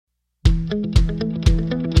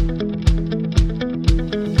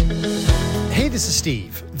this is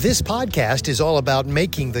Steve. This podcast is all about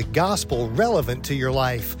making the gospel relevant to your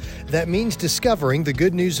life. That means discovering the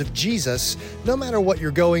good news of Jesus no matter what you're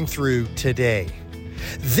going through today.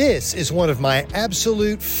 This is one of my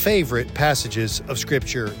absolute favorite passages of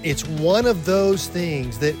Scripture. It's one of those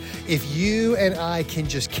things that if you and I can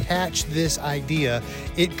just catch this idea,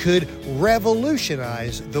 it could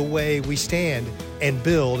revolutionize the way we stand and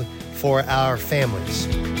build for our families.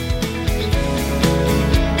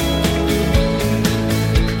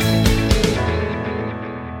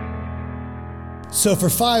 So for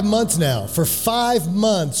 5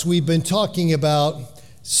 months we've been talking about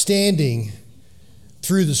standing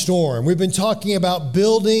through the storm. We've been talking about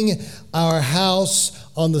building our house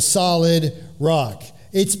on the solid rock.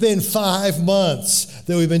 It's been 5 months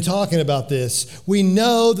that we've been talking about this. We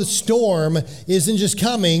know the storm isn't just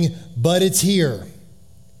coming, but it's here.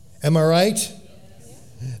 Am I right?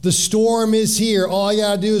 The storm is here. All you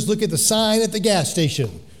gotta do is look at the sign at the gas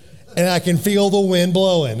station, and I can feel the wind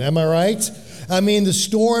blowing. Am I right? I mean, the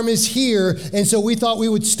storm is here, and so we thought we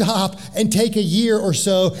would stop and take a year or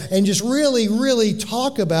so and just really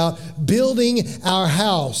talk about building our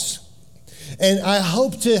house. And I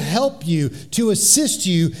hope to help you, to assist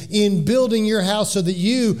you in building your house so that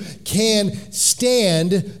you can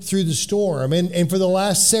stand through the storm. And for the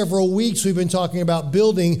last several weeks, we've been talking about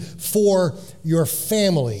building for your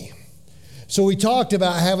family. So we talked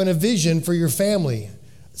about having a vision for your family.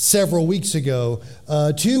 Several weeks ago,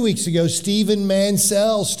 2 weeks ago, Stephen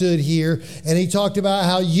Mansell stood here and he talked about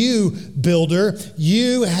how you, builder,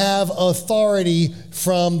 you have authority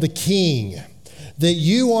from the King. That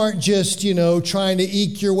you aren't just, trying to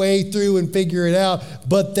eke your way through and figure it out,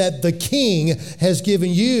 but that the King has given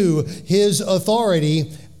you his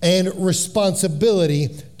authority and responsibility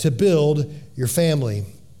to build your family.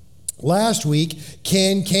 Last week,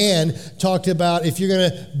 Ken talked about if you're going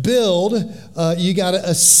to build, you got to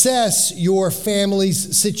assess your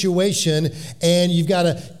family's situation and you've got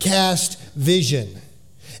to cast vision.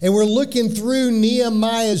 And we're looking through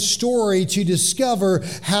Nehemiah's story to discover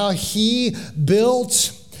how he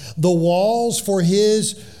built the walls for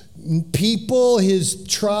his people, his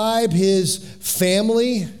tribe, his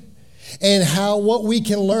family, and what we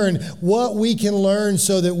can learn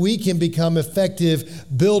so that we can become effective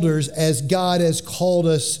builders as God has called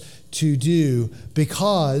us to do,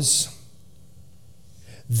 because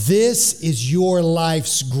this is your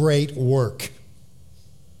life's great work.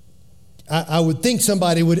 I would think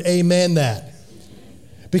somebody would amen that.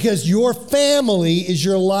 Because your family is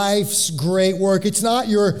your life's great work. It's not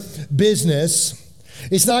your business.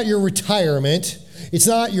 It's not your retirement. It's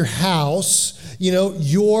not your house.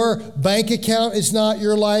 Your bank account is not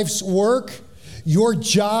your life's work. Your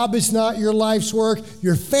job is not your life's work.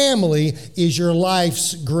 Your family is your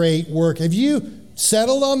life's great work. Have you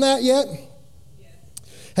settled on that yet?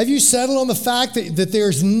 Have you settled on the fact that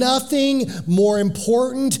there's nothing more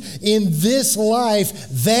important in this life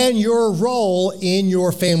than your role in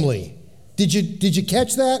your family? Did you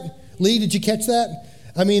catch that? Lee, did you catch that?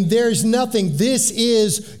 I mean, there's nothing. This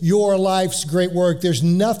is your life's great work. There's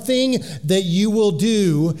nothing that you will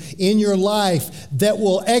do in your life that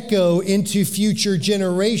will echo into future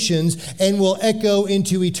generations and will echo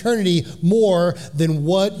into eternity more than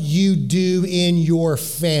what you do in your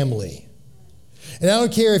family. And I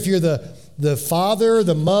don't care if you're the father,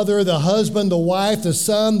 the mother, the husband, the wife, the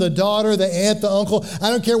son, the daughter, the aunt, the uncle. I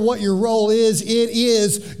don't care what your role is. It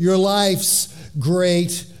is your life's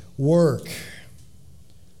great work.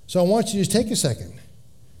 So I want you to just take a second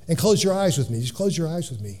and close your eyes with me. Just close your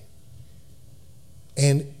eyes with me.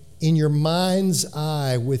 And in your mind's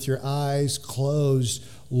eye, with your eyes closed,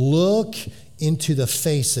 look into the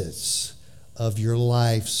faces of your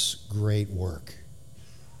life's great work.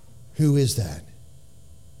 Who is that?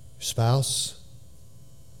 Your spouse?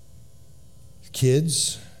 Your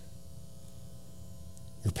kids?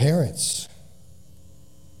 Your parents?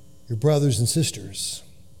 Your brothers and sisters?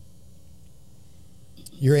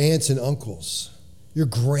 Your aunts and uncles, your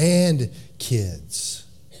grandkids.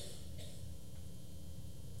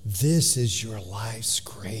 This is your life's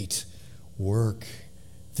great work.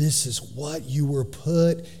 This is what you were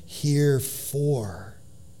put here for.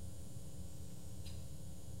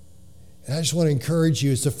 And I just want to encourage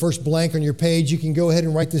you, it's the first blank on your page. You can go ahead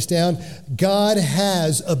and write this down. God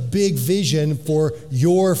has a big vision for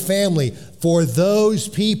your family, for those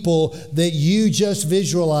people that you just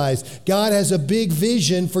visualized. God has a big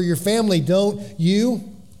vision for your family, don't you?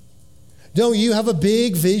 Don't you have a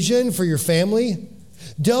big vision for your family?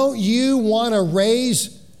 Don't you want to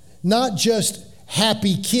raise not just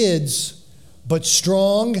happy kids, but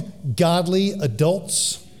strong, godly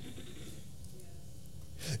adults?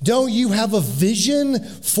 Don't you have a vision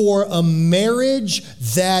for a marriage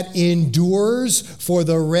that endures for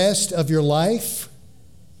the rest of your life?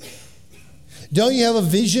 Don't you have a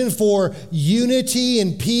vision for unity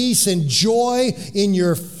and peace and joy in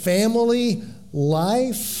your family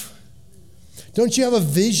life? Don't you have a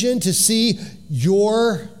vision to see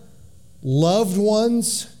your loved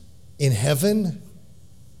ones in heaven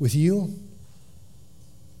with you?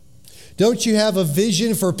 Don't you have a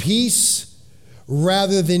vision for peace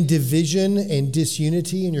rather than division and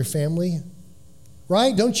disunity in your family?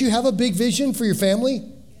 Right? Don't you have a big vision for your family?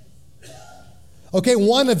 Okay,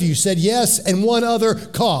 one of you said yes and one other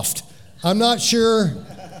coughed. I'm not sure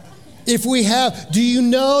if we have. Do you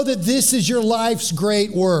know that this is your life's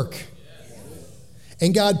great work?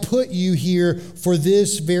 And God put you here for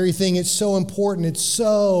this very thing. It's so important. It's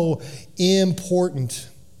so important.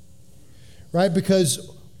 Right?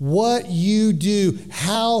 Because what you do,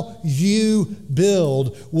 how you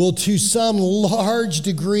build, will to some large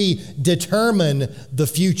degree determine the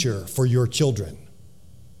future for your children.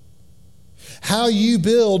 How you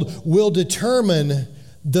build will determine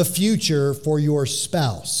the future for your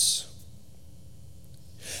spouse.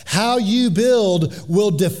 How you build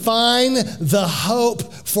will define the hope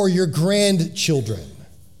for your grandchildren.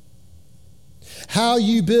 How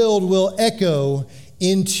you build will echo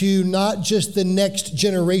into not just the next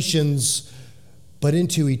generations, but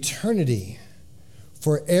into eternity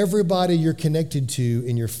for everybody you're connected to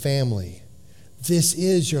in your family. This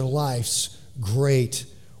is your life's great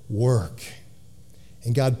work.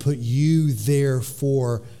 And God put you there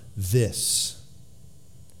for this.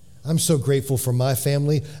 I'm so grateful for my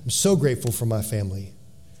family. I'm so grateful for my family.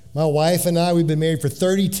 My wife and I, we've been married for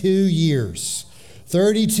 32 years.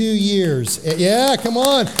 32 years. Yeah, come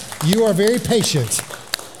on. You are very patient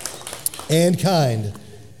and kind.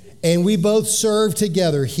 And we both serve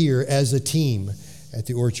together here as a team at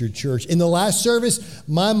the Orchard Church. In the last service,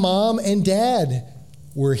 my mom and dad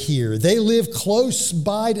were here. They live close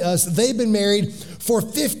by to us. They've been married for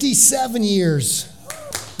 57 years.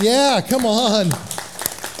 Yeah, come on.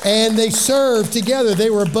 And they served together. They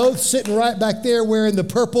were both sitting right back there wearing the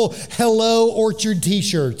purple Hello Orchard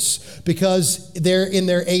t-shirts because they're in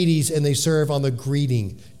their 80s and they serve on the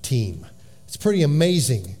greeting team. It's pretty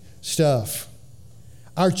amazing stuff.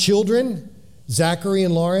 Our children, Zachary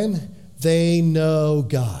and Lauren, they know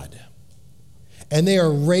God. And they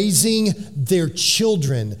are raising their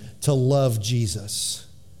children to love Jesus.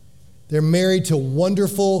 They're married to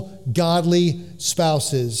wonderful, godly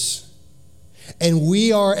spouses. And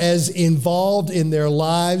we are as involved in their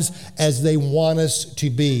lives as they want us to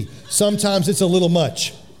be. Sometimes it's a little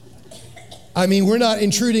much. I mean, we're not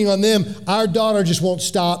intruding on them. Our daughter just won't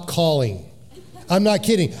stop calling. I'm not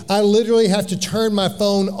kidding. I literally have to turn my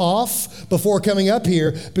phone off before coming up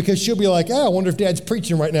here because she'll be like, I wonder if Dad's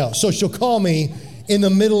preaching right now. So she'll call me in the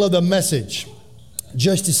middle of the message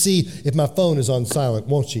just to see if my phone is on silent,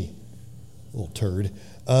 won't she? Little turd.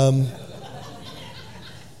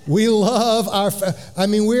 We love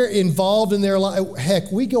we're involved in their life.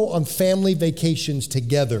 Heck, we go on family vacations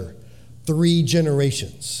together, 3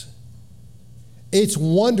 generations. It's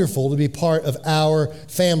wonderful to be part of our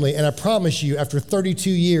family. And I promise you, after 32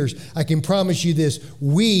 years, I can promise you this,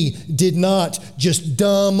 we did not just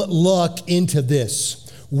dumb luck into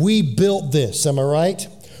this. We built this, am I right?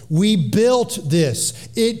 We built this.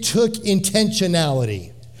 It took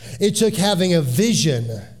intentionality. It took having a vision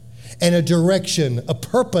and a direction, a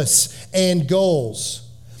purpose and goals.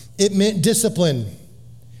 It meant discipline.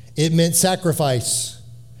 It meant sacrifice.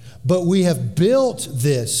 But we have built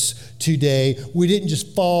this today. We didn't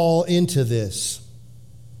just fall into this.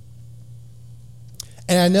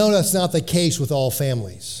 And I know that's not the case with all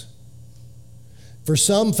families. For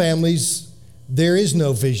some families, there is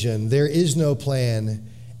no vision, there is no plan,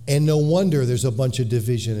 and no wonder there's a bunch of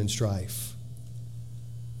division and strife.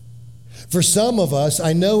 For some of us,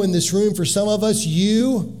 I know in this room, for some of us,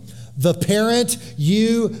 you, the parent,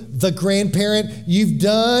 you, the grandparent, you've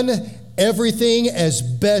done everything as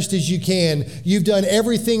best as you can. You've done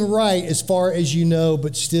everything right as far as you know,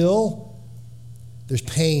 but still, there's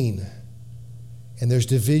pain, and there's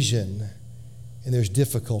division, and there's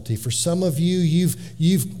difficulty. For some of you,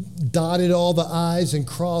 you've dotted all the I's and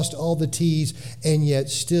crossed all the T's, and yet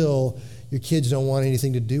still, your kids don't want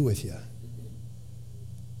anything to do with you.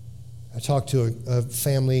 I talked to a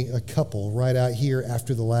family, a couple, right out here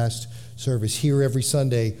after the last service, here every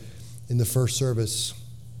Sunday in the first service.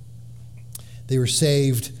 They were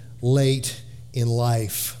saved late in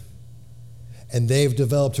life, and they've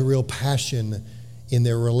developed a real passion in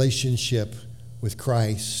their relationship with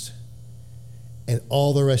Christ, and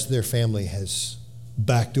all the rest of their family has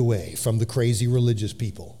backed away from the crazy religious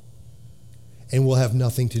people, and we'll have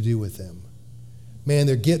nothing to do with them. Man,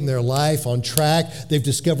 they're getting their life on track. They've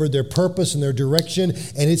discovered their purpose and their direction,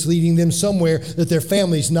 and it's leading them somewhere that their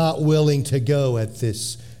family's not willing to go at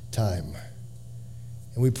this time.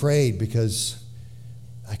 And we prayed because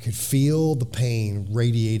I could feel the pain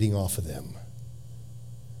radiating off of them.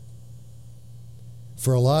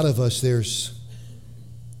 For a lot of us, there's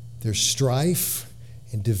strife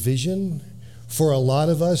and division. For a lot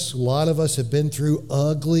of us have been through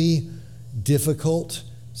ugly, difficult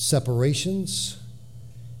separations,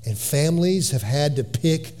 and families have had to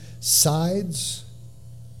pick sides.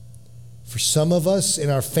 For some of us in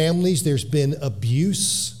our families, there's been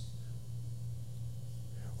abuse,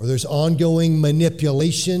 or there's ongoing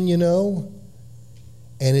manipulation, and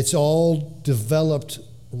it's all developed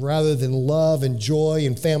rather than love and joy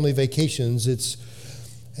and family vacations. It's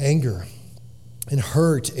anger and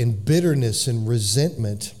hurt and bitterness and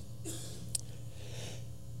resentment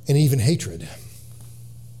and even hatred.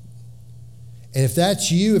 And if that's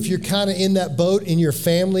you, if you're kind of in that boat in your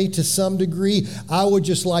family to some degree, I would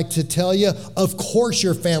just like to tell you, of course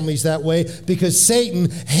your family's that way, because Satan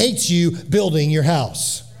hates you building your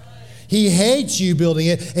house. He hates you building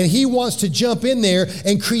it, and he wants to jump in there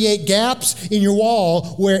and create gaps in your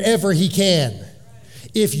wall wherever he can.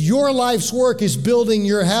 If your life's work is building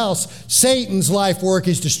your house, Satan's life work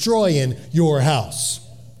is destroying your house.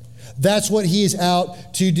 That's what he is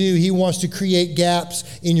out to do. He wants to create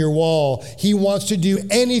gaps in your wall. He wants to do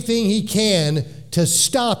anything he can to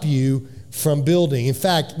stop you from building. In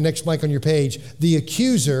fact, next mic on your page, the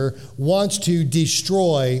accuser wants to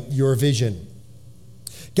destroy your vision.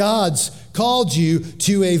 God's called you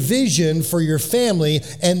to a vision for your family,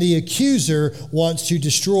 and the accuser wants to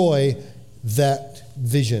destroy that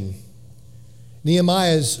vision.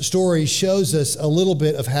 Nehemiah's story shows us a little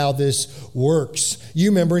bit of how this works. You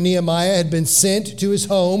remember Nehemiah had been sent to his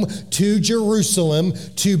home to Jerusalem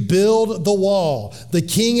to build the wall. The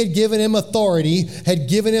king had given him authority, had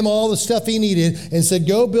given him all the stuff he needed, and said,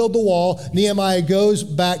 go build the wall. Nehemiah goes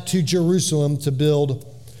back to Jerusalem to build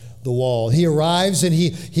the wall. He arrives and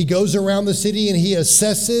he goes around the city and he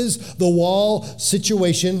assesses the wall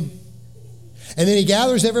situation. And then he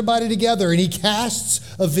gathers everybody together and he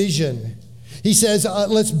casts a vision. He says,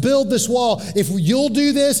 let's build this wall. If you'll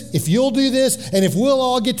do this, and if we'll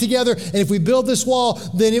all get together, and if we build this wall,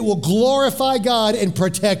 then it will glorify God and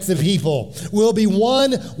protect the people. We'll be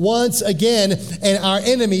one once again, and our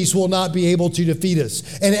enemies will not be able to defeat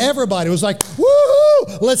us. And everybody was like,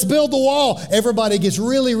 woohoo, let's build the wall. Everybody gets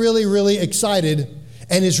really, really, really excited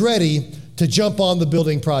and is ready to jump on the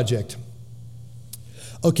building project.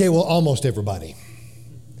 Okay, well, almost everybody.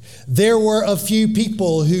 There were a few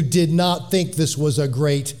people who did not think this was a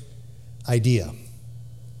great idea.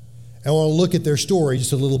 I want to look at their story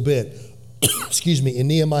just a little bit. In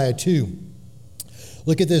Nehemiah 2.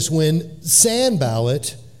 Look at this. When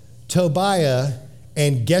Sanballat, Tobiah,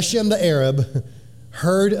 and Geshem the Arab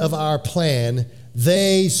heard of our plan,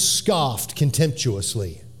 they scoffed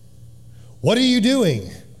contemptuously. What are you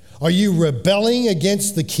doing? Are you rebelling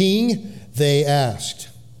against the king? They asked.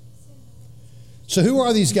 So who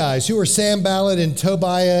are these guys? Who are Sanballat and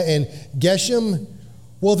Tobiah and Geshem?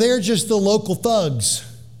 Well, they're just the local thugs.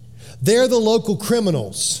 They're the local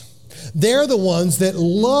criminals. They're the ones that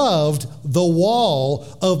loved the wall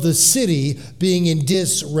of the city being in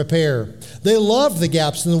disrepair. They loved the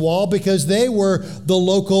gaps in the wall because they were the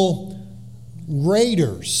local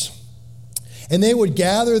raiders. And they would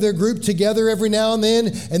gather their group together every now and then,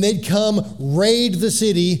 and they'd come raid the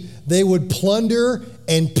city. They would plunder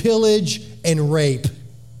and pillage and rape.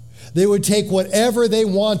 They would take whatever they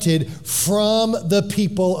wanted from the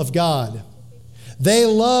people of God. They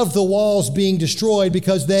loved the walls being destroyed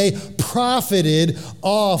because they profited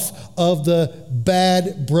off of the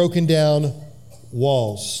bad, broken down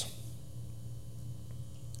walls.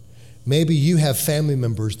 Maybe you have family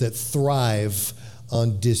members that thrive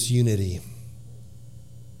on disunity.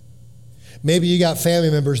 Maybe you got family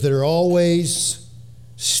members that are always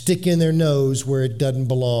sticking their nose where it doesn't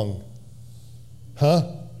belong.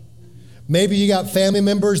 Maybe you got family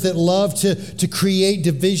members that love to create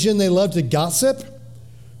division. They love to gossip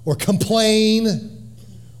or complain.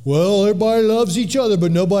 Well, everybody loves each other,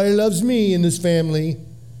 but nobody loves me in this family.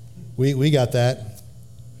 We got that,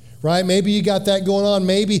 right? Maybe you got that going on.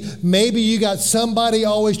 Maybe you got somebody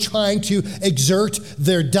always trying to exert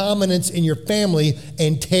their dominance in your family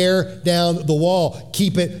and tear down the wall,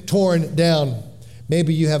 keep it torn down.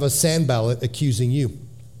 Maybe you have a Sanballat accusing you.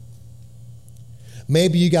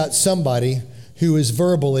 Maybe you got somebody who is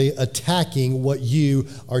verbally attacking what you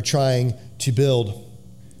are trying to build.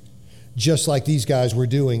 just like these guys were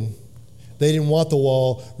doing. They didn't want the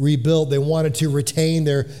wall rebuilt. They wanted to retain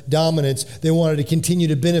their dominance. They wanted to continue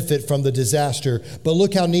to benefit from the disaster. But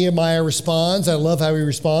look how Nehemiah responds. I love how he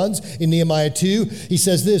responds in Nehemiah 2. He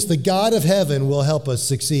says this, the God of heaven will help us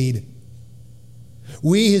succeed.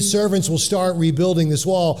 We, his servants, will start rebuilding this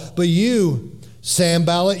wall. But you,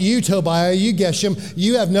 Sanballat, you, Tobiah, you, Geshem,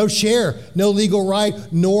 you have no share, no legal right,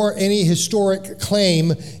 nor any historic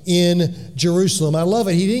claim in Jerusalem. I love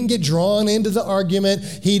it. He didn't get drawn into the argument.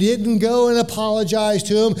 He didn't go and apologize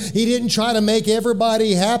to him. He didn't try to make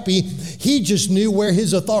everybody happy. He just knew where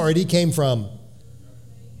his authority came from.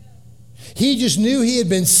 He just knew he had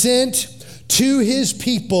been sent to his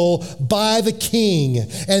people by the king,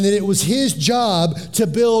 and that it was his job to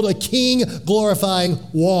build a king-glorifying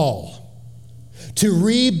wall, to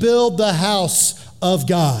rebuild the house of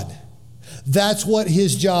God. That's what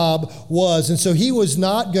his job was. And so he was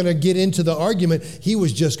not going to get into the argument. He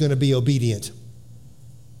was just going to be obedient.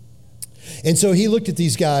 And so he looked at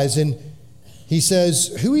these guys and he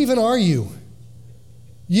says, who even are you?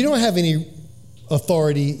 You don't have any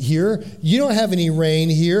authority here. You don't have any reign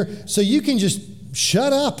here. So you can just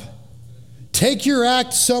shut up. Take your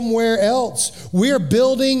act somewhere else. We're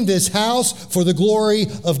building this house for the glory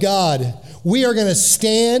of God. We are going to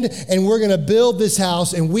stand and we're going to build this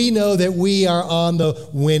house, and we know that we are on the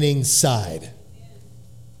winning side.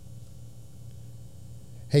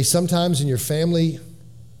 Hey, sometimes in your family,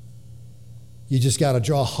 you just got to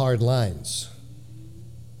draw hard lines.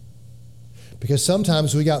 Because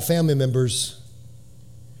sometimes we got family members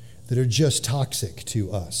that are just toxic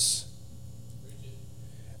to us.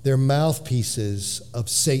 They're mouthpieces of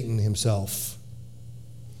Satan himself.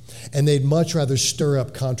 And they'd much rather stir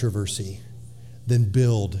up controversy than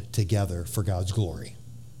build together for God's glory.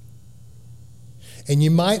 And you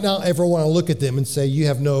might not ever want to look at them and say, you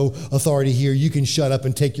have no authority here. You can shut up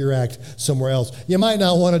and take your act somewhere else. You might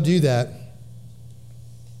not want to do that.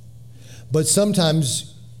 But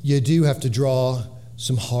sometimes you do have to draw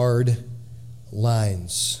some hard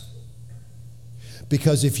lines.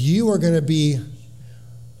 Because if you are going to be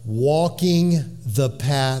walking the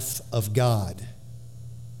path of God,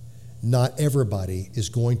 not everybody is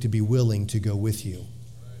going to be willing to go with you.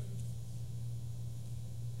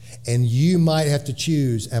 And you might have to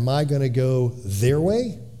choose, am I going to go their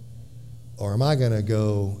way or am I going to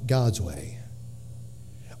go God's way?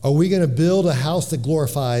 Are we going to build a house that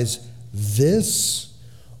glorifies this,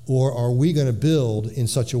 or are we going to build in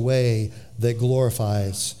such a way that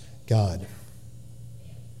glorifies God?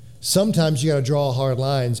 Sometimes you got to draw hard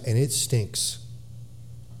lines, and it stinks.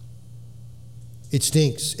 It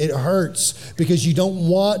stinks. It hurts because you don't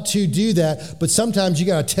want to do that, but sometimes you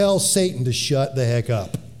got to tell Satan to shut the heck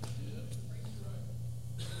up.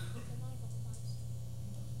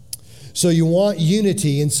 So you want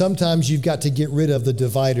unity, and sometimes you've got to get rid of the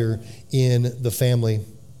divider in the family.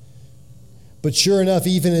 But sure enough,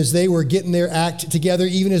 even as they were getting their act together,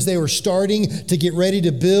 even as they were starting to get ready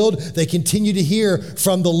to build, they continue to hear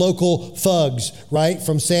from the local thugs, right?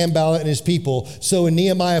 From Sanballat and his people. So in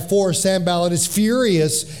Nehemiah 4, Sanballat is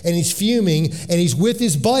furious and he's fuming and he's with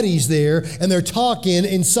his buddies there, and they're talking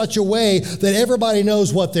in such a way that everybody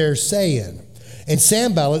knows what they're saying. And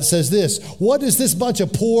Sanballat says this, what does this bunch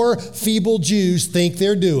of poor, feeble Jews think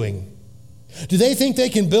they're doing? Do they think they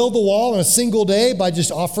can build the wall in a single day by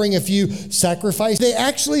just offering a few sacrifices? They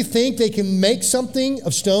actually think they can make something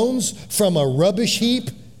of stones from a rubbish heap,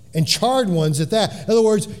 and charred ones at that. In other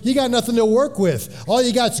words, you got nothing to work with. All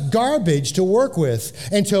you got's garbage to work with.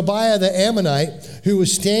 And Tobiah the Ammonite, who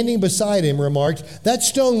was standing beside him, remarked, that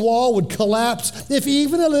stone wall would collapse if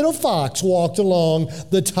even a little fox walked along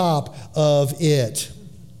the top of it.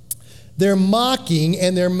 They're mocking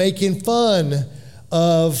and they're making fun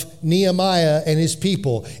of Nehemiah and his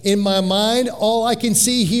people. In my mind, all I can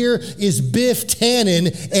see here is Biff Tannen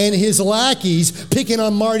and his lackeys picking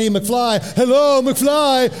on Marty McFly. Hello,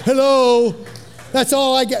 McFly. Hello. That's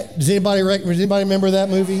all I get. Does anybody remember that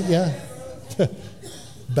movie? Yeah.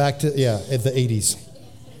 Back to, at the 80s.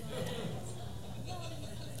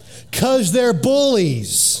 Because they're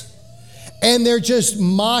bullies. And they're just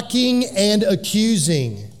mocking and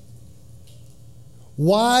accusing.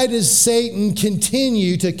 Why does Satan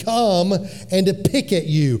continue to come and to pick at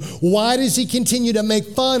you? Why does he continue to make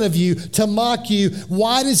fun of you, to mock you?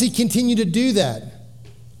 Why does he continue to do that?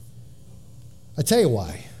 I tell you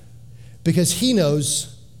why. Because he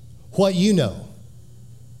knows what you know.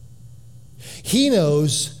 He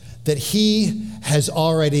knows that he has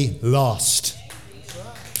already lost.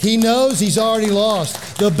 He knows he's already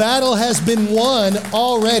lost. The battle has been won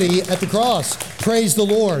already at the cross. Praise the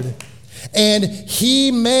Lord. And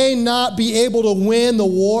he may not be able to win the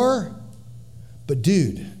war, But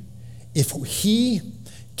dude, if he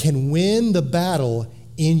can win the battle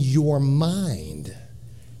in your mind,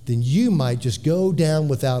 then you might just go down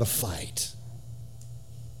without a fight.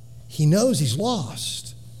 He knows he's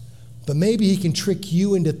lost, but maybe he can trick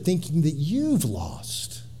you into thinking that you've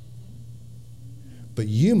lost. But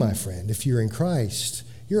you, my friend, if you're in Christ,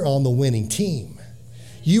 you're on the winning team.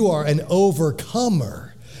 You are an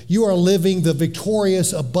overcomer. You are living the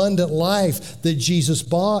victorious, abundant life that Jesus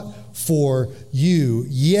bought for you.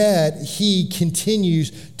 Yet he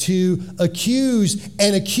continues to accuse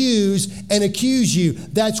and accuse and accuse you.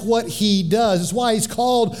 That's what he does. That's why he's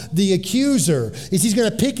called the accuser. Is he's going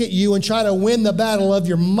to pick at you and try to win the battle of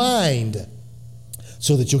your mind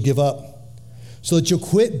so that you'll give up, so that you'll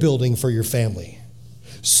quit building for your family,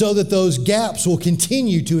 so that those gaps will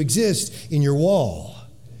continue to exist in your wall,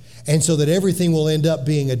 and so that everything will end up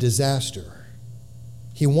being a disaster.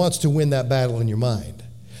 He wants to win that battle in your mind.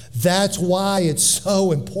 That's why it's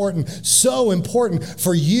so important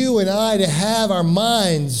for you and I to have our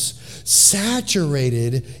minds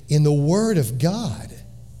saturated in the Word of God.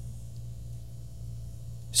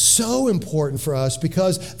 So important for us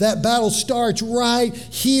because that battle starts right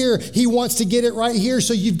here. He wants to get it right here,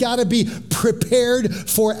 so you've got to be prepared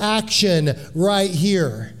for action right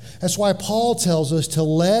here. That's why Paul tells us to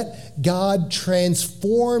let God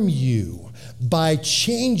transform you by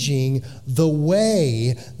changing the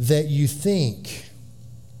way that you think.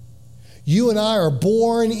 You and I are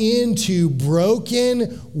born into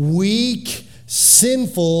broken, weak,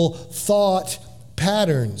 sinful thought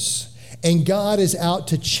patterns. And God is out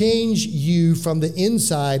to change you from the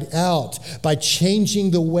inside out by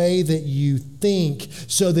changing the way that you think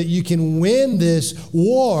so that you can win this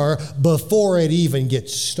war before it even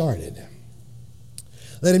gets started.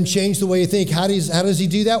 Let him change the way you think. How does he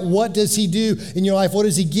do that? What does he do in your life? What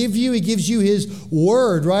does he give you? He gives you his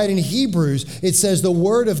word, right? In Hebrews, it says the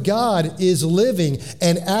word of God is living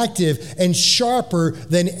and active and sharper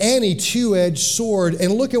than any two-edged sword.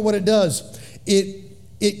 And look at what it does.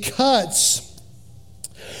 It cuts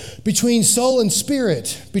between soul and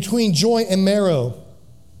spirit, between joint and marrow.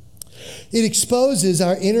 It exposes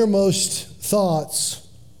our innermost thoughts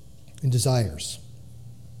and desires.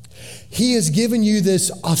 He has given you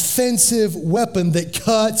this offensive weapon that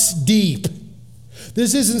cuts deep.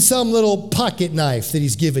 This isn't some little pocket knife that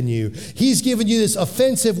he's given you. He's given you this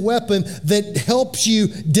offensive weapon that helps you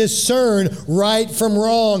discern right from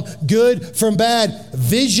wrong, good from bad,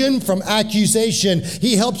 vision from accusation.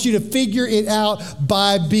 He helps you to figure it out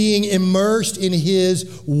by being immersed in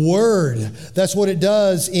his word. That's what it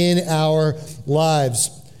does in our lives.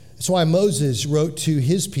 That's why Moses wrote to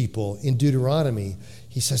his people in Deuteronomy.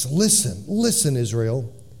 He says, listen,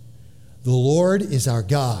 Israel, the Lord is our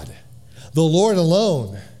God. The Lord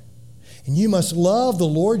alone. And you must love the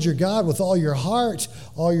Lord your God with all your heart,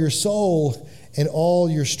 all your soul, and all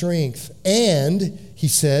your strength. And, he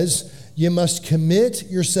says, you must commit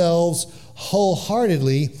yourselves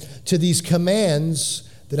wholeheartedly to these commands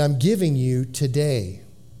that I'm giving you today.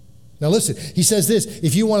 Now listen, he says this,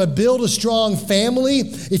 if you want to build a strong family,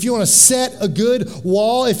 if you want to set a good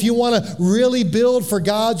wall, if you want to really build for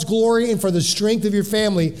God's glory and for the strength of your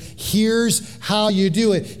family, here's how you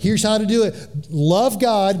do it. Here's how to do it. Love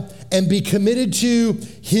God and be committed to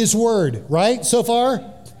his word, right? So far?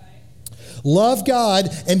 Love God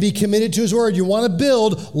and be committed to his word. You want to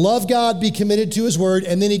build, love God, be committed to his word.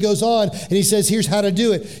 And then he goes on and he says, here's how to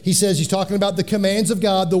do it. He says, he's talking about the commands of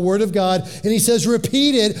God, the word of God. And he says,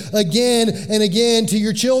 repeat it again and again to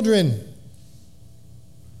your children.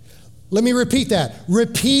 Let me repeat that.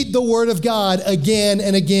 Repeat the word of God again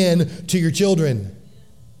and again to your children.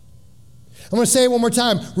 I'm going to say it one more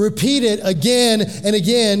time. Repeat it again and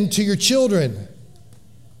again to your children.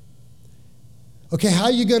 Okay, how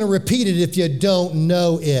are you going to repeat it if you don't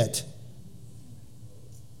know it?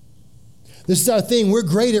 This is our thing. We're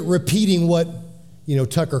great at repeating what,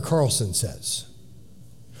 Tucker Carlson says.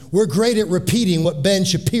 We're great at repeating what Ben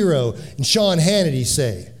Shapiro and Sean Hannity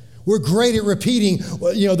say. We're great at repeating,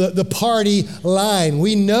 the party line.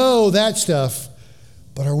 We know that stuff.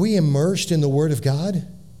 But are we immersed in the Word of God?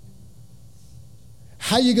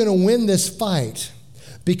 How are you going to win this fight?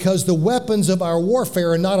 Because the weapons of our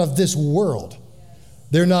warfare are not of this world.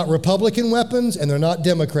 They're not Republican weapons and they're not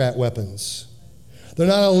Democrat weapons. They're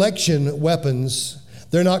not election weapons.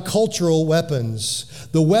 They're not cultural weapons.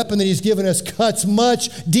 The weapon that he's given us cuts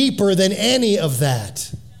much deeper than any of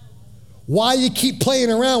that. Why you keep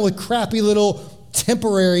playing around with crappy little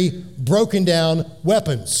temporary broken down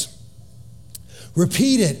weapons?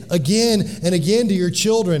 Repeat it again and again to your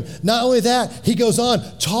children. Not only that, he goes on,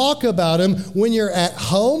 talk about them when you're at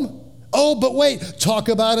home, Oh, but wait, talk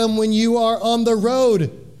about them when you are on the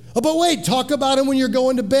road. Oh, but wait, talk about them when you're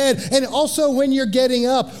going to bed. And also when you're getting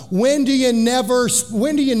up. When do you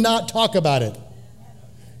not talk about it?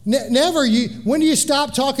 Never. When do you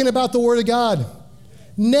stop talking about the Word of God?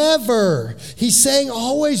 Never. He's saying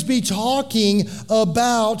always be talking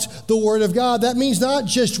about the Word of God. That means not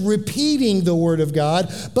just repeating the Word of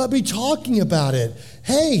God, but be talking about it.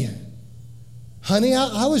 Hey, honey,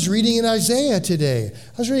 I was reading in Isaiah today.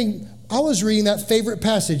 I was reading that favorite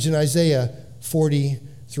passage in Isaiah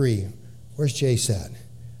 43. Where's Jace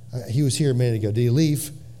at? He was here a minute ago. Did he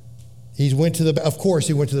leave? Of course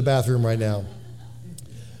he went to the bathroom right now.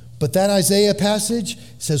 But that Isaiah passage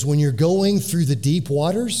says, when you're going through the deep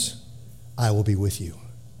waters, I will be with you.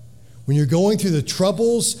 When you're going through the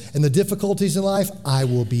troubles and the difficulties in life, I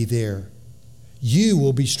will be there. You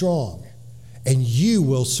will be strong, and you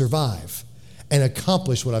will survive and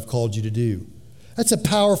accomplish what I've called you to do. That's a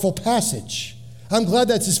powerful passage. I'm glad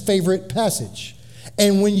that's his favorite passage.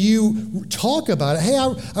 And when you talk about it, hey,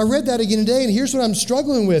 I read that again today, and here's what I'm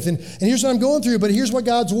struggling with, and here's what I'm going through, but here's what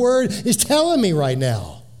God's word is telling me right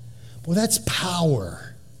now. Well, that's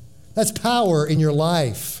power. That's power in your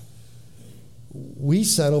life. We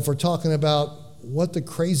settle for talking about what the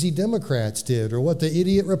crazy Democrats did or what the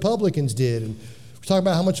idiot Republicans did. And we're talking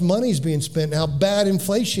about how much money is being spent and how bad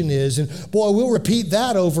inflation is. And boy, we'll repeat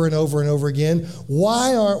that over and over and over again.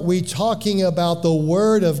 Why aren't we talking about the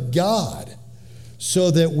Word of God so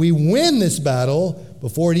that we win this battle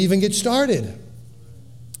before it even gets started?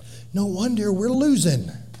 No wonder we're losing.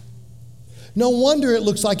 No wonder it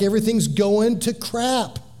looks like everything's going to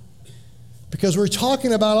crap, because we're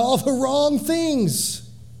talking about all the wrong things.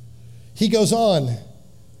 He goes on and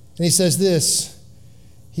he says this.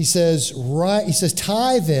 He says,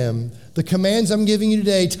 tie them, the commands I'm giving you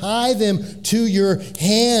today, tie them to your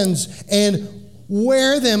hands and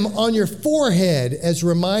wear them on your forehead as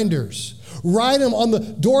reminders. Write them on the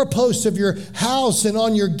doorposts of your house and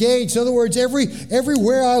on your gates. In other words,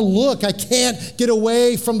 everywhere I look, I can't get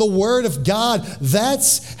away from the Word of God.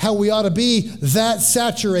 That's how we ought to be, that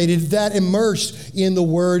saturated, that immersed in the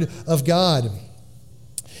Word of God.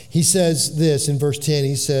 He says this in verse 10.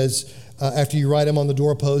 He says, after you write them on the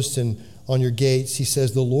doorposts and on your gates, he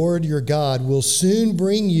says, the Lord your God will soon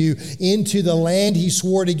bring you into the land he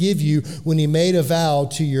swore to give you when he made a vow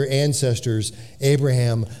to your ancestors,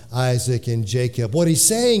 Abraham, Isaac, and Jacob. What he's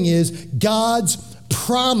saying is God's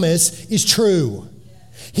promise is true.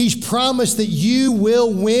 He's promised that you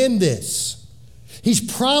will win this. He's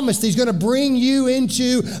promised he's going to bring you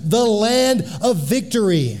into the land of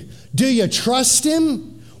victory. Do you trust him?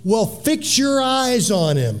 Well, fix your eyes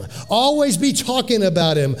on him. Always be talking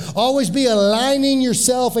about him. Always be aligning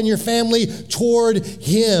yourself and your family toward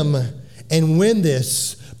him, and win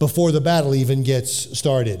this before the battle even gets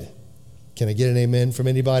started. Can I get an amen from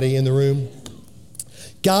anybody in the room?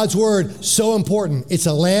 God's word, so important. It's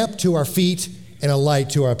a lamp to our feet and a light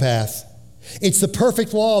to our path. It's the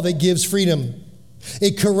perfect law that gives freedom.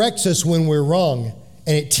 It corrects us when we're wrong,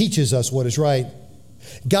 and it teaches us what is right.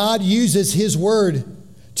 God uses his word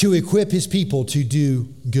to equip his people to do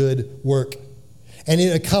good work. And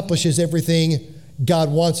it accomplishes everything God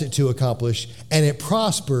wants it to accomplish, and it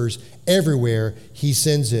prospers everywhere he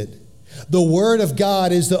sends it. The word of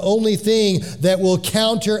God is the only thing that will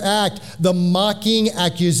counteract the mocking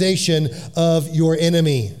accusation of your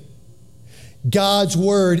enemy. God's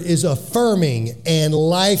word is affirming and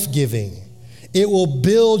life-giving. It will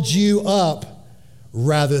build you up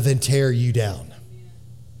rather than tear you down.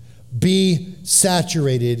 Be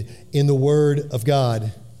saturated in the Word of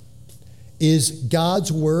God. Is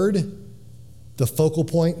God's Word the focal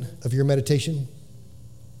point of your meditation?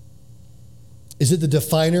 Is it the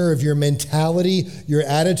definer of your mentality, your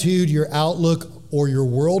attitude, your outlook, or your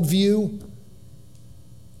worldview?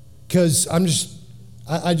 Because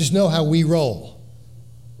I just know how we roll.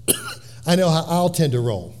 I know how I'll tend to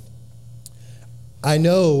roll. I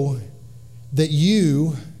know that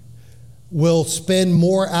you will spend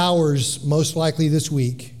more hours, most likely this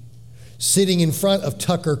week, sitting in front of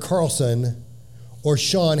Tucker Carlson or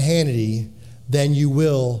Sean Hannity than you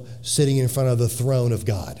will sitting in front of the throne of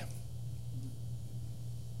God.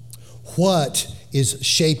 What is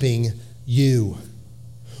shaping you?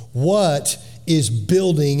 What is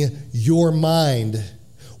building your mind?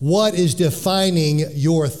 What is defining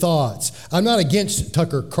your thoughts? I'm not against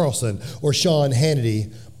Tucker Carlson or Sean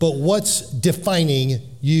Hannity, but what's defining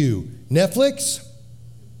you? Netflix?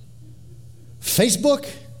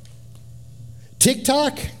 Facebook?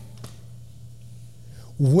 TikTok?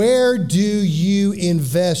 Where do you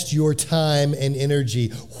invest your time and energy?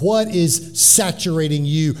 What is saturating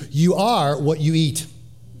you? You are what you eat.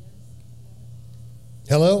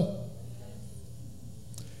 Hello?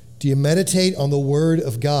 Do you meditate on the word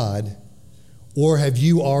of God, or have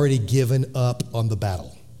you already given up on the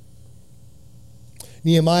battle?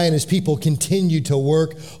 Nehemiah and his people continued to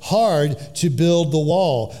work hard to build the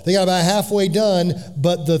wall. They got about halfway done,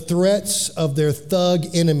 but the threats of their thug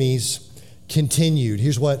enemies continued.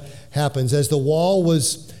 Here's what happens. As the wall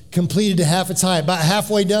was completed to half its height, about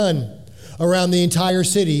halfway done around the entire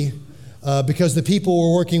city, because the people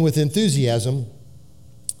were working with enthusiasm,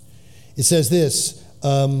 it says this.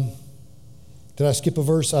 Did I skip a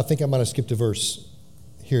verse? I think I might have skipped a verse.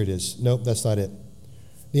 Here it is. Nope, that's not it.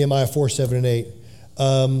 Nehemiah 4, 7, and 8.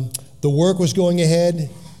 The work was going ahead,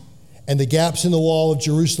 and the gaps in the wall of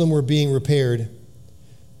Jerusalem were being repaired.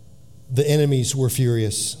 The enemies were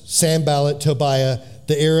furious. Sanballat, Tobiah,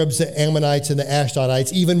 the Arabs, the Ammonites, and the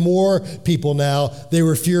Ashdodites, even more people now, they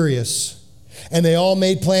were furious. And they all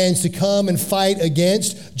made plans to come and fight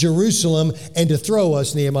against Jerusalem and to throw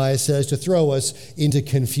us, Nehemiah says, to throw us into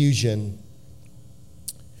confusion.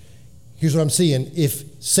 Here's what I'm seeing. If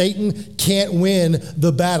Satan can't win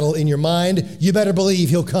the battle in your mind, you better believe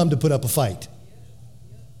he'll come to put up a fight.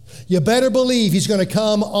 You better believe he's going to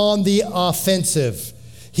come on the offensive.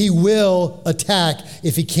 He will attack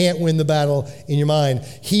if he can't win the battle in your mind.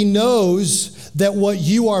 He knows that what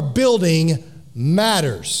you are building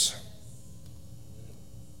matters.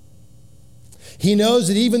 He knows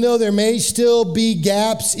that even though there may still be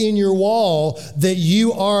gaps in your wall, that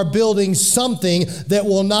you are building something that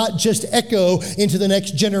will not just echo into the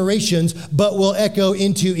next generations, but will echo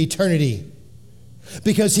into eternity.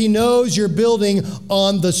 Because he knows you're building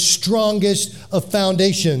on the strongest of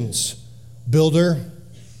foundations. Builder.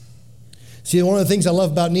 See, one of the things I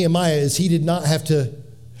love about Nehemiah is he did not have to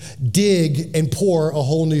dig and pour a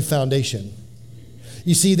whole new foundation.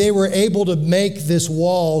 You see, they were able to make this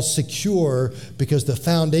wall secure because the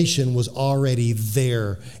foundation was already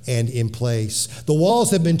there and in place. The walls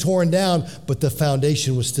had been torn down, but the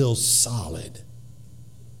foundation was still solid.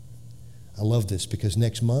 I love this because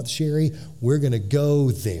next month, Sherry, we're going to go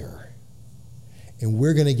there. And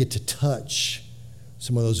we're going to get to touch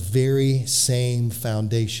some of those very same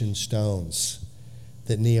foundation stones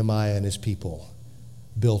that Nehemiah and his people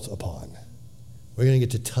built upon. We're going to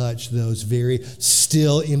get to touch those very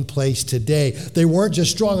still in place today. They weren't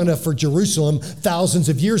just strong enough for Jerusalem thousands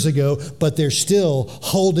of years ago, but they're still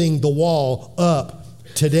holding the wall up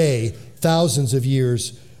today, thousands of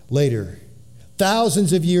years later.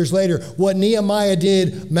 Thousands of years later, what Nehemiah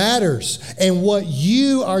did matters. And what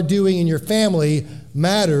you are doing in your family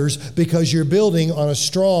matters because you're building on a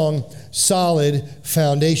strong, solid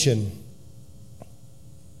foundation.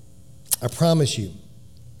 I promise you,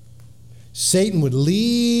 Satan would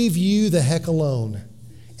leave you the heck alone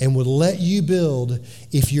and would let you build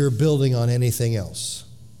if you're building on anything else.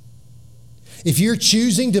 If you're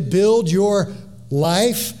choosing to build your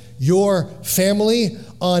life, your family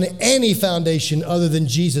on any foundation other than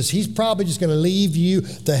Jesus, he's probably just going to leave you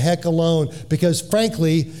the heck alone. Because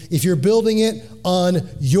frankly, if you're building it on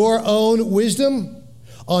your own wisdom,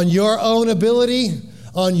 on your own ability,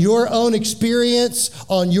 on your own experience,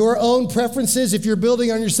 on your own preferences, if you're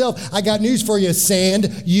building on yourself, I got news for you,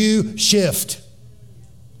 sand, you shift.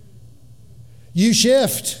 You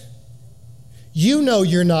shift. You know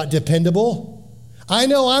you're not dependable. I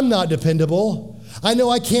know I'm not dependable. I know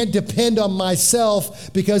I can't depend on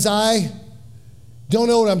myself because I don't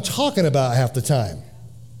know what I'm talking about half the time.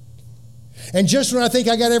 And just when I think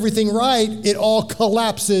I got everything right, it all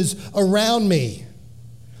collapses around me.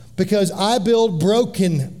 Because I build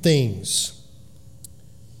broken things.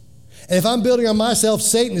 And if I'm building on myself,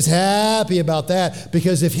 Satan is happy about that.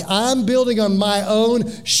 Because if I'm building on my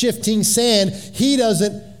own shifting sand, he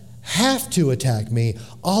doesn't have to attack me.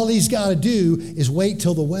 All he's got to do is wait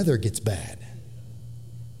till the weather gets bad.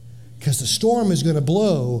 Because the storm is going to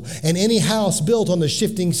blow, and any house built on the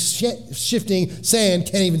shifting sand,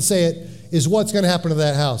 can't even say it, is what's going to happen to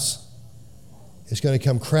that house. It's going to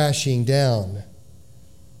come crashing down.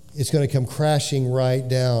 It's going to come crashing right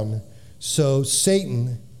down. So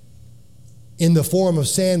Satan, in the form of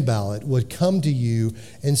Sanballat, would come to you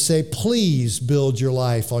and say, please build your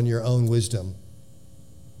life on your own wisdom.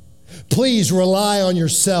 Please rely on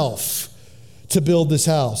yourself to build this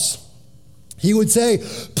house. He would say,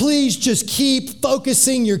 please just keep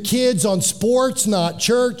focusing your kids on sports, not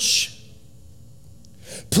church.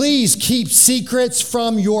 Please keep secrets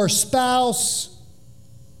from your spouse.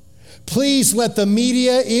 Please let the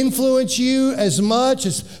media influence you as much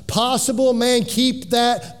as possible. Man, keep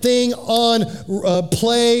that thing on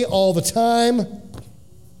play all the time.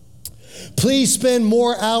 Please spend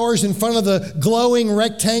more hours in front of the glowing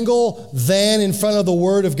rectangle than in front of the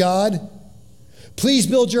Word of God. Please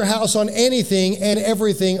build your house on anything and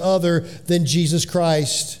everything other than Jesus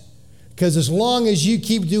Christ. Because as long as you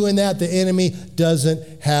keep doing that, the enemy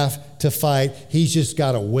doesn't have to fight. He's just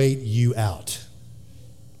got to wait you out.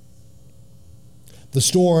 The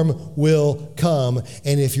storm will come,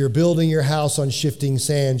 and if you're building your house on shifting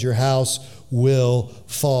sands, your house will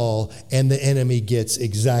fall, and the enemy gets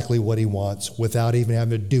exactly what he wants without even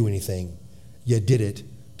having to do anything. You did it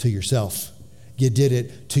to yourself. You did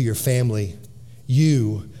it to your family.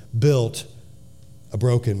 You built a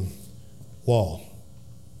broken wall.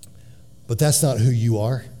 But that's not who you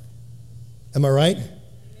are. Am I right?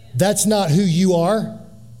 That's not who you are.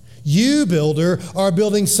 You, builder, are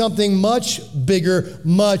building something much bigger,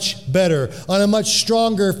 much better, on a much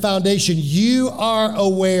stronger foundation. You are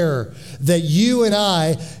aware that you and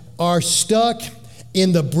I are stuck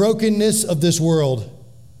in the brokenness of this world.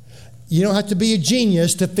 You don't have to be a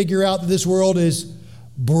genius to figure out that this world is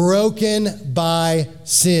broken by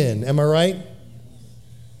sin. Am I right?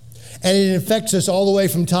 And it infects us all the way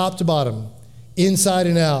from top to bottom, inside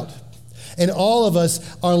and out. And all of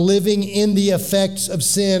us are living in the effects of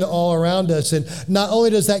sin all around us. And not only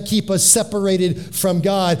does that keep us separated from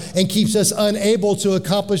God and keeps us unable to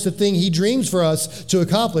accomplish the thing he dreams for us to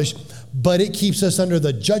accomplish, but it keeps us under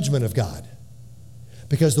the judgment of God.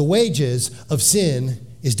 Because the wages of sin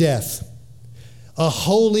is death. A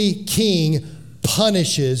holy king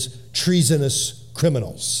punishes treasonous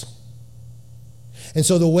criminals. And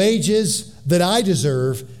so the wages that I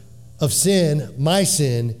deserve of sin, my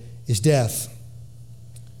sin, is death.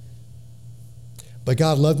 But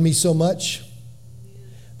God loved me so much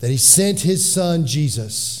that he sent his son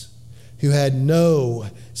Jesus, who had no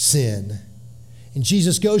sin. And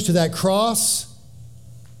Jesus goes to that cross,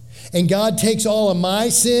 and God takes all of my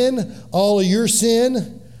sin, all of your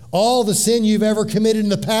sin, all the sin you've ever committed in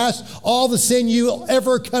the past, all the sin you'll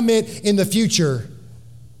ever commit in the future,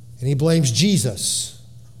 and he blames Jesus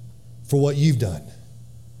for what you've done.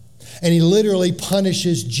 And he literally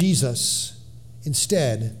punishes Jesus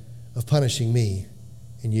instead of punishing me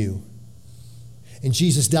and you. And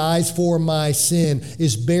Jesus dies for my sin,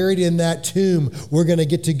 is buried in that tomb. We're going to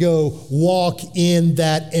get to go walk in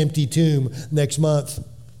that empty tomb next month,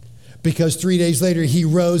 because 3 days later he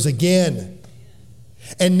rose again.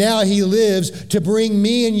 And now he lives to bring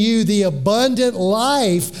me and you the abundant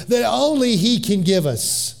life that only he can give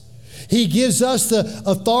us. He gives us the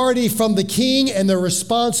authority from the king and the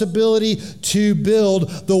responsibility to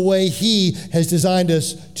build the way he has designed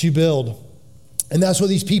us to build. And that's what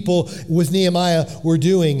these people with Nehemiah were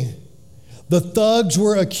doing. The thugs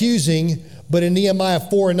were accusing, but in Nehemiah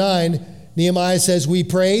 4:9, Nehemiah says, we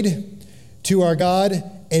prayed to our God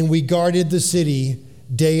and we guarded the city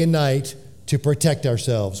day and night to protect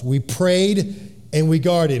ourselves. We prayed and we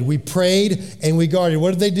guarded. We prayed and we guarded.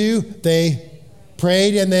 What did they do? They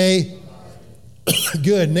prayed and they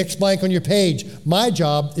good. Next blank on your page. My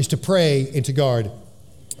job is to pray and to guard.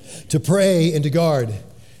 To pray and to guard.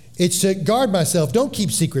 It's to guard myself. Don't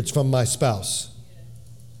keep secrets from my spouse.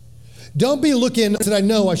 Don't be looking that I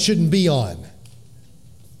know I shouldn't be on.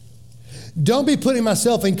 Don't be putting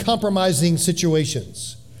myself in compromising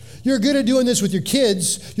situations. You're good at doing this with your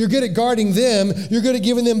kids. You're good at guarding them. You're good at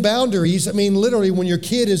giving them boundaries. I mean, literally, when your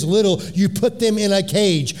kid is little, you put them in a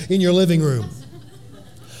cage in your living room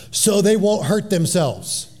so they won't hurt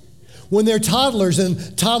themselves. When they're toddlers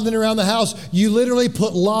and toddling around the house, you literally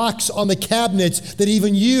put locks on the cabinets that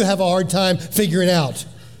even you have a hard time figuring out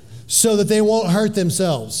so that they won't hurt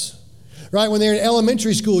themselves. Right? When they're in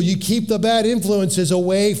elementary school, you keep the bad influences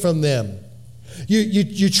away from them.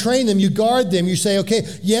 You train them, you guard them. You say, okay,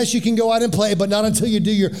 yes, you can go out and play, but not until you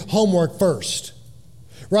do your homework first.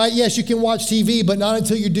 Right? Yes, you can watch TV, but not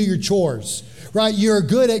until you do your chores. Right? You're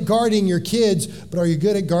good at guarding your kids, but are you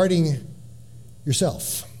good at guarding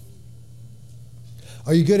yourself?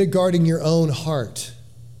 Are you good at guarding your own heart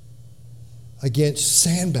against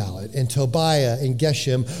Sanballat and Tobiah and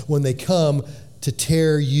Geshem when they come to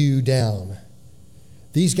tear you down?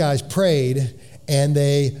 These guys prayed and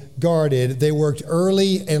they guarded. They worked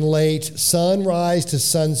early and late, sunrise to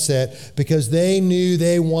sunset, because they knew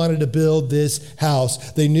they wanted to build this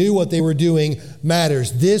house. They knew what they were doing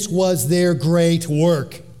matters. This was their great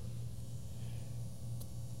work.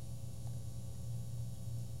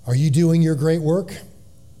 Are you doing your great work?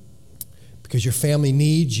 Because your family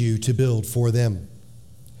needs you to build for them.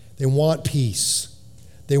 They want peace.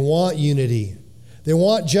 They want unity. They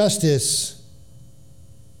want justice.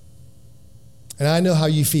 And I know how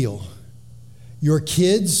you feel. Your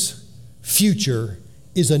kids' future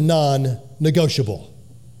is a non-negotiable.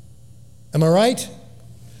 Am I right?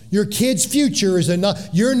 Your kid's future is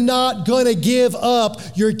you're not going to give up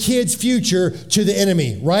your kid's future to the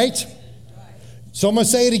enemy, right? So I'm going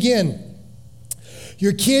to say it again.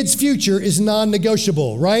 Your kid's future is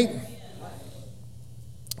non-negotiable, right?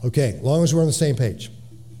 Okay, as long as we're on the same page.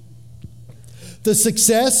 The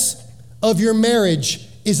success of your marriage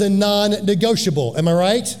is a non-negotiable. Am I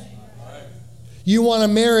right? You want a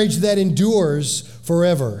marriage that endures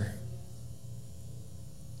forever.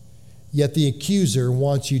 Yet the accuser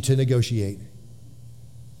wants you to negotiate.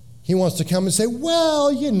 He wants to come and say,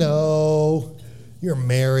 well, your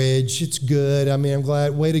marriage, it's good. I mean, I'm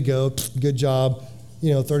glad. Way to go. Good job.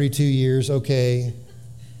 32 years. Okay.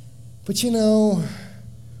 But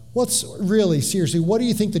what's really, seriously, what do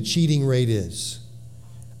you think the cheating rate is?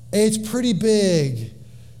 It's pretty big.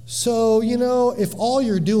 So, if all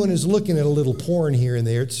you're doing is looking at a little porn here and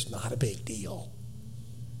there, it's not a big deal.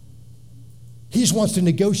 He just wants to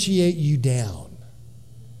negotiate you down.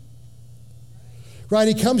 Right?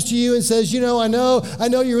 He comes to you and says, I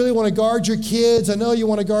know you really want to guard your kids. I know you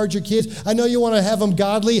want to guard your kids. I know you want to have them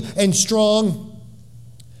godly and strong.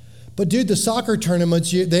 But dude, the soccer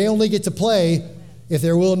tournaments, they only get to play if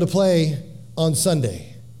they're willing to play on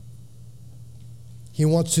Sunday. He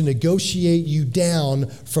wants to negotiate you down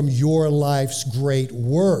from your life's great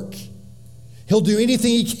work. He'll do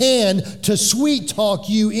anything he can to sweet talk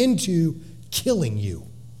you into killing you.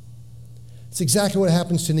 It's exactly what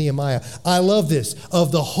happens to Nehemiah. I love this.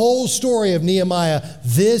 Of the whole story of Nehemiah,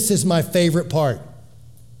 this is my favorite part.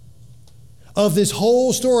 Of this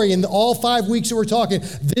whole story, in all 5 weeks that we're talking,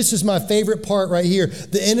 this is my favorite part right here.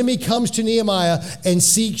 The enemy comes to Nehemiah and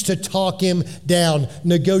seeks to talk him down,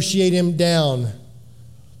 negotiate him down.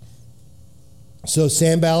 So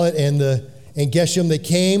Sanballat and Geshem, they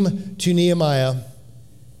came to Nehemiah,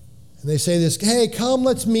 and they say this, hey, come,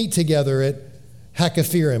 let's meet together at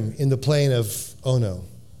Hakkephirim in the plain of Ono.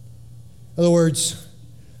 In other words,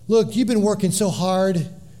 look, you've been working so hard.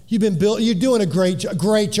 You're doing a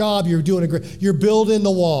great job. You're building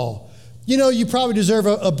the wall. You probably deserve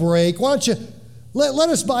a break. Why don't you let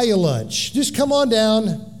us buy you lunch? Just come on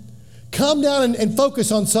down. Come down and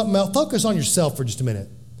focus on something else. Focus on yourself for just a minute.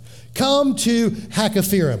 Come to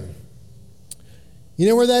Hakkephirim. You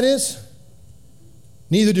know where that is?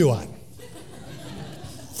 Neither do I.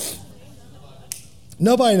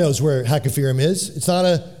 Nobody knows where Hakkephirim is. It's not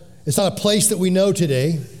a place that we know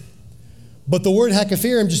today. But the word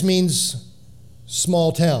Hakkephirim just means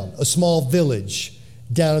small town, a small village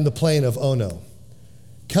down in the plain of Ono.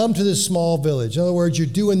 Come to this small village. In other words, you're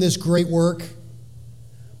doing this great work,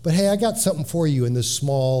 but hey, I got something for you in this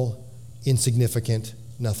small, insignificant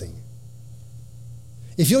nothing.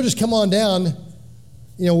 If you'll just come on down,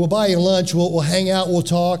 we'll buy you lunch, we'll hang out, we'll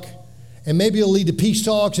talk, and maybe it'll lead to peace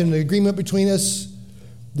talks and an agreement between us.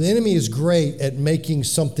 The enemy is great at making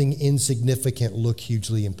something insignificant look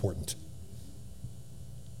hugely important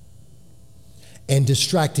and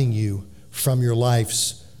distracting you from your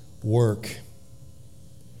life's work.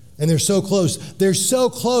 And they're so close. They're so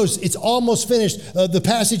close. It's almost finished. The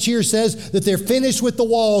passage here says that they're finished with the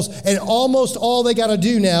walls, and almost all they got to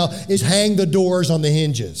do now is hang the doors on the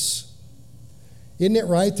hinges. Isn't it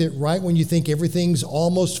right that right when you think everything's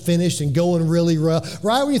almost finished and going really well,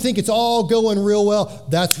 right when you think it's all going real well,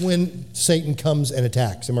 that's when Satan comes and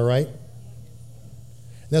attacks. Am I right?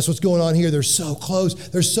 And that's what's going on here. They're so close.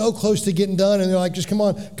 They're so close to getting done, and they're like, just come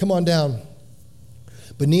on down.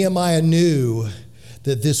 But Nehemiah knew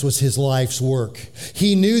that this was his life's work.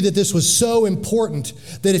 He knew that this was so important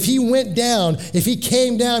that if he went down, if he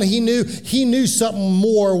came down, he knew something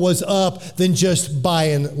more was up than just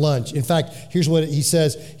buying lunch. In fact, here's what he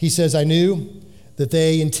says. He says, I knew that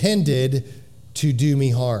they intended to do me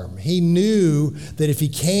harm. He knew that if he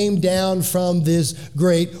came down from this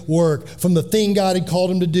great work, from the thing God had called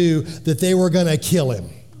him to do, that they were going to kill him.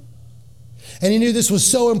 And he knew this was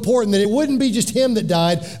so important that it wouldn't be just him that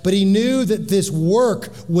died, but he knew that this work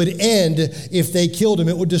would end if they killed him.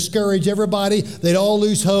 It would discourage everybody. They'd all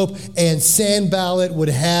lose hope, and Sanballat would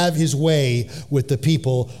have his way with the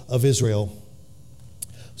people of Israel.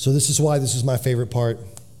 So this is why this is my favorite part.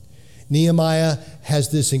 Nehemiah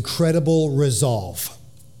has this incredible resolve.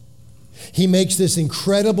 He makes this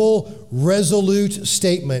incredible, resolute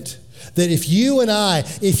statement that if you and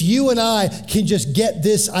I can just get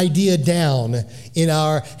this idea down in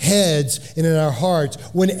our heads and in our hearts,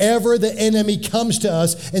 whenever the enemy comes to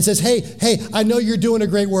us and says, hey, I know you're doing a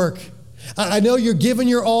great work. I know you're giving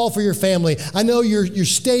your all for your family. I know you're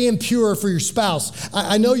staying pure for your spouse.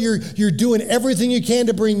 I know you're doing everything you can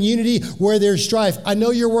to bring unity where there's strife. I know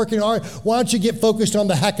you're working hard. Why don't you get focused on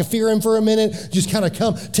the Hakkephirim for a minute? Just kind of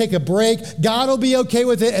come, take a break. God will be okay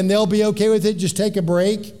with it, and they'll be okay with it. Just take a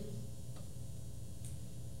break.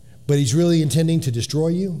 but he's really intending to destroy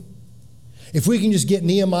you? If we can just get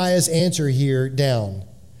Nehemiah's answer here down,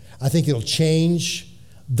 I think it'll change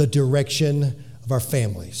the direction of our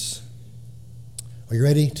families. Are you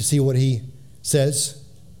ready to see what he says?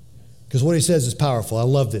 Because what he says is powerful. I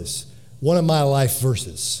love this. One of my life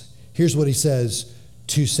verses. Here's what he says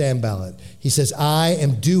to Sanballat. He says, I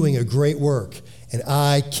am doing a great work, and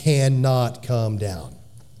I cannot come down.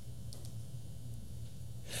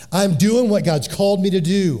 I'm doing what God's called me to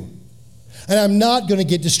do, and I'm not going to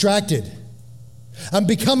get distracted. I'm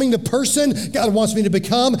becoming the person God wants me to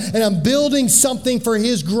become, and I'm building something for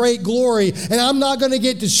his great glory, and I'm not going to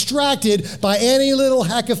get distracted by any little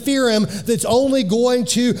hackaphirim that's only going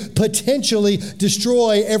to potentially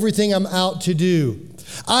destroy everything I'm out to do.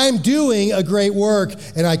 I'm doing a great work,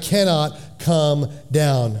 and I cannot come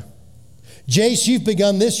down. Jace, you've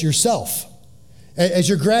begun this yourself. As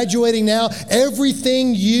you're graduating now,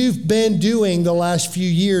 everything you've been doing the last few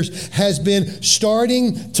years has been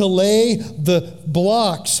starting to lay the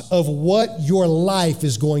blocks of what your life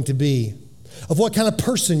is going to be, of what kind of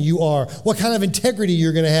person you are, what kind of integrity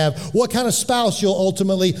you're going to have, what kind of spouse you'll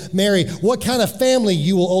ultimately marry, what kind of family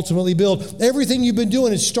you will ultimately build. Everything you've been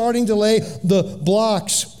doing is starting to lay the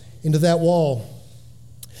blocks into that wall.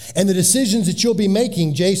 And the decisions that you'll be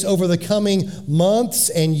making, Jace, over the coming months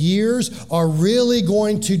and years are really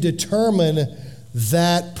going to determine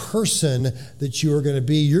that person that you are going to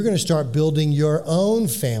be. You're going to start building your own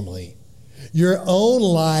family, your own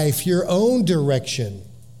life, your own direction.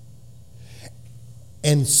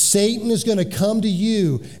 And Satan is going to come to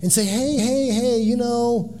you and say, hey, you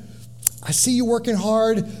know, I see you working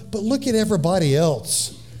hard, but look at everybody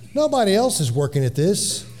else. Nobody else is working at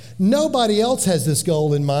this. Nobody else has this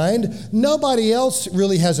goal in mind. Nobody else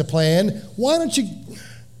really has a plan. Why don't you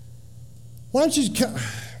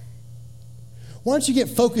get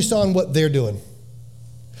focused on what they're doing?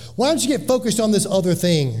 Why don't you get focused on this other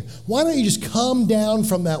thing? Why don't you just come down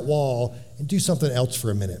from that wall and do something else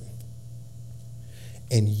for a minute?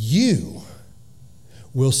 And you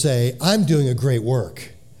will say, I'm doing a great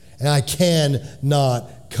work, and I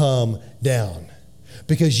cannot come down.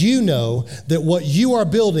 Because you know that what you are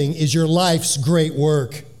building is your life's great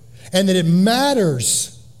work, and that it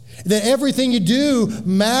matters, that everything you do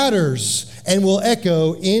matters and will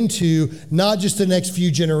echo into not just the next few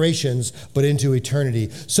generations, but into eternity.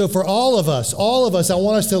 So for all of us, I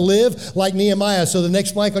want us to live like Nehemiah. So the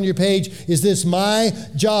next blank on your page is this: my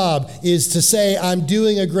job is to say, I'm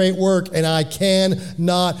doing a great work and I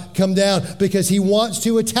cannot come down, because he wants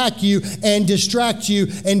to attack you and distract you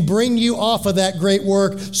and bring you off of that great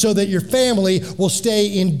work so that your family will stay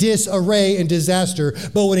in disarray and disaster.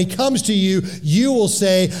 But when he comes to you, you will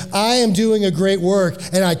say, I am doing a great work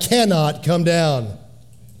and I cannot come down.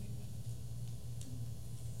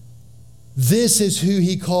 This is who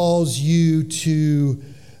he calls you to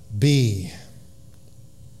be,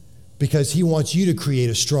 because he wants you to create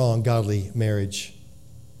a strong, godly marriage.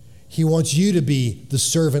 He wants you to be the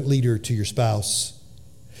servant leader to your spouse.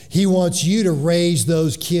 He wants you to raise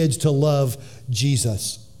those kids to love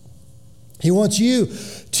Jesus. He wants you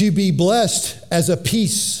to be blessed as a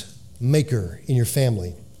peacemaker in your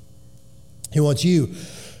family. He wants you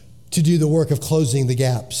to do the work of closing the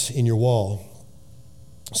gaps in your wall.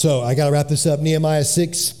 So I got to wrap this up. Nehemiah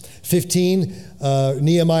 6:15,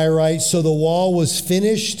 Nehemiah writes, so the wall was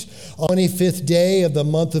finished on the 25th day of the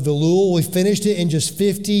month of Elul. We finished it in just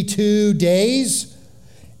 52 days.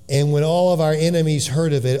 And when all of our enemies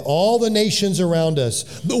heard of it, all the nations around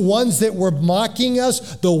us, the ones that were mocking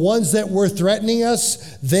us, the ones that were threatening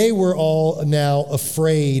us, they were all now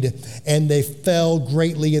afraid, and they fell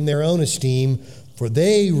greatly in their own esteem, for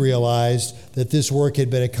they realized that this work had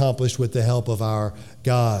been accomplished with the help of our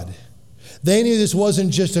God. They knew this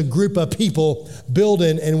wasn't just a group of people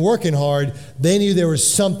building and working hard. They knew there was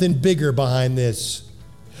something bigger behind this.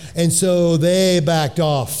 And so they backed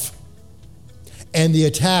off. And the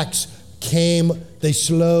attacks came, they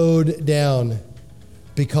slowed down,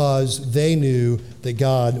 because they knew that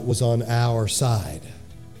God was on our side.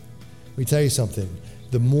 Let me tell you something.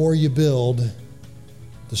 The more you build,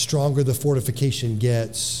 the stronger the fortification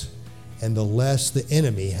gets, and the less the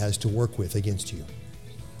enemy has to work with against you.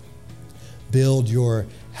 Build your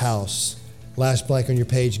house. Last blank on your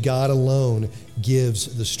page, God alone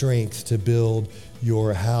gives the strength to build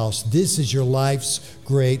your house. This is your life's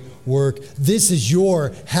great work. This is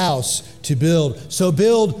your house to build. So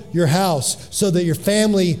build your house so that your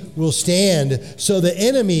family will stand, so the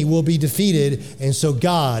enemy will be defeated, and so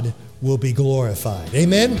God will be glorified.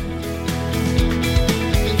 Amen?